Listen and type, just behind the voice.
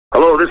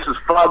this is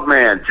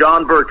Fogman,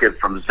 John Burkett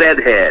from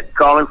Zedhead,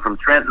 calling from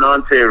Trenton,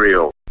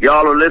 Ontario.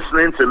 Y'all are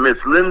listening to Miss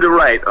Linda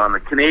Wright on the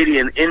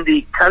Canadian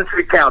Indie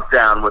Country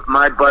Countdown with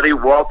my buddy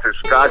Walter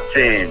Scott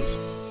James.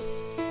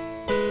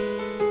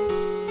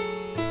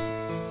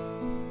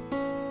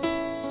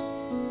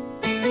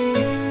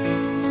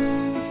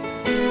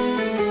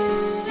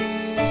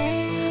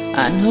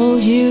 I know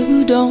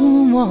you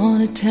don't want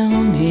to tell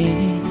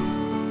me,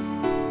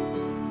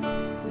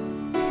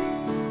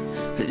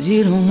 'cause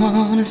you don't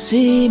want to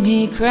see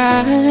me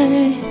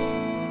cry.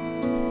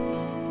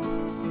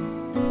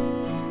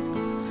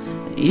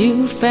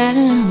 You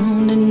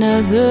found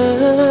another,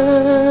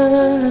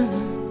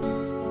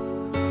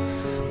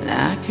 and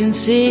I can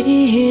see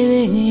it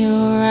in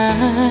your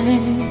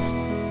eyes.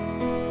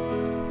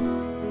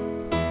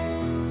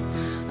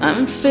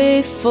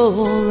 Unfaithful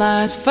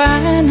lies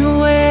find a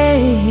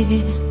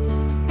way,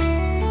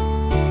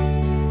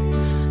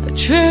 a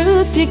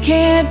truth you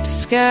can't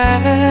disguise.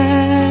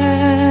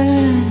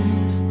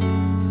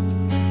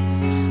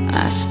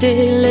 I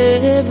stay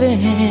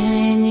living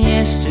in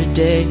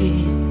yesterday,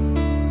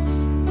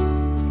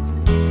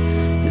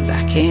 'cause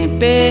I can't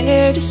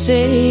bear to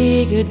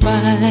say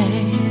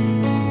goodbye.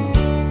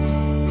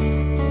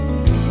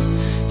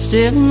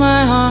 Still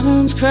my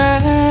arms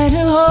cry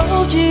to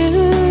hold you,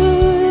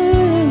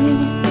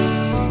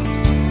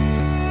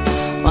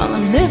 while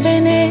I'm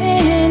living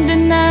in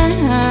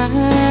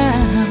denial.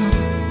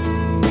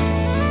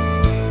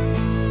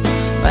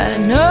 But I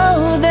know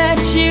that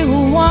you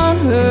want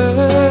her.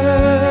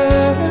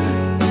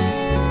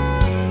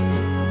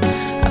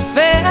 I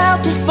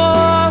felt it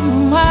for a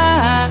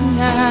while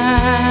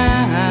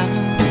now.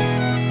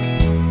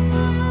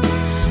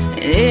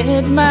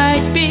 It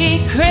might be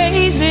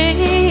crazy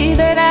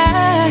that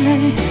I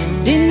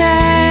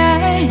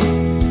deny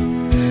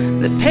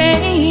the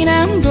pain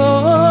I'm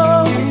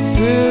going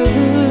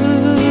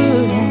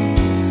through,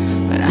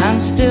 but I'm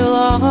still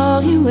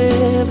all you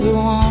ever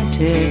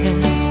wanted,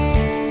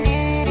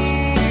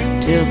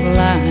 till the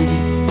life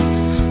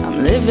I'm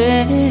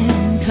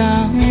living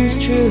comes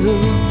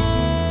true.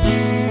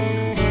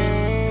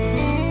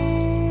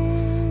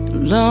 The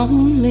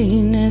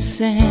loneliness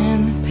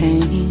and the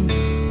pain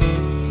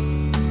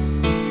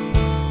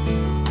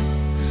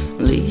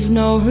leave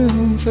no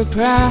room for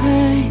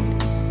pride,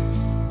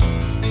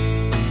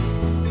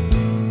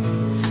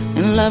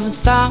 and loving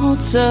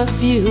thoughts of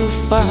you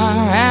far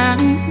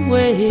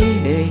outweigh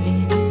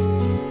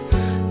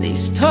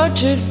these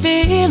tortured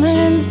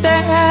feelings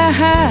that I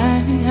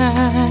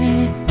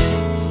hide.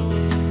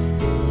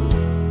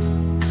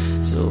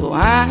 So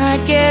I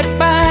get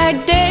by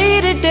day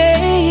to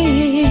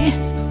day,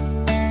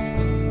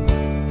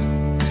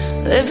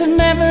 living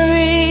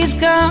memories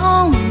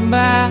gone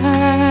by.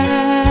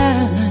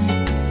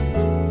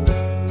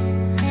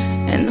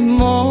 And the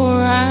more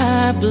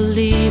I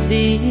believe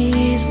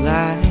these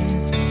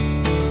lies,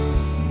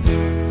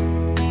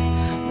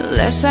 the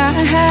less I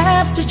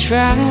have to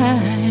try.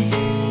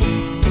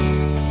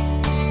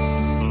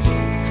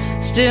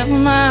 Still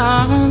my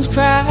arms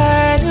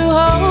cry to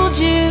hold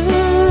you,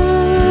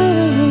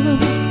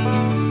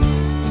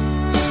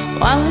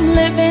 while I'm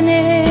living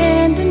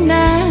in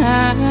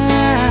denial.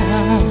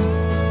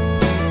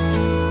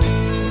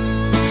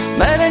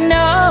 But I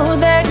know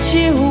that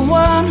you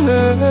want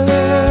her.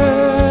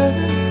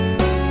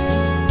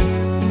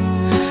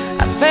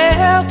 I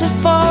felt it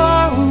for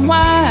a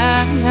while.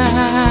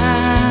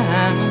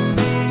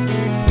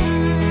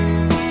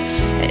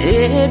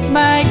 It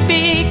might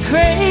be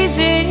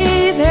crazy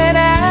that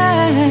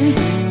I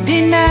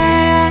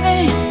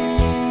deny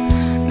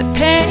the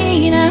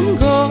pain I'm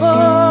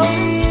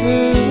going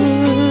through,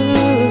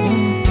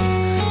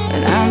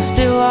 but I'm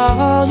still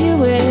all you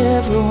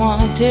ever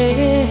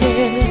wanted,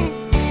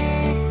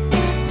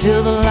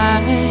 till the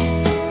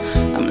life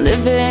I'm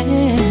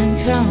living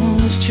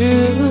comes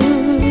true.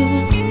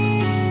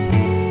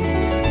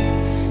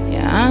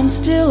 Yeah, I'm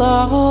still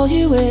all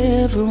you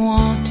ever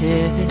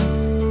wanted,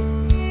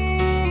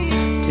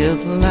 till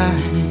the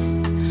life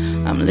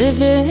I'm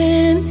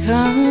living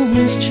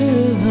comes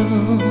true.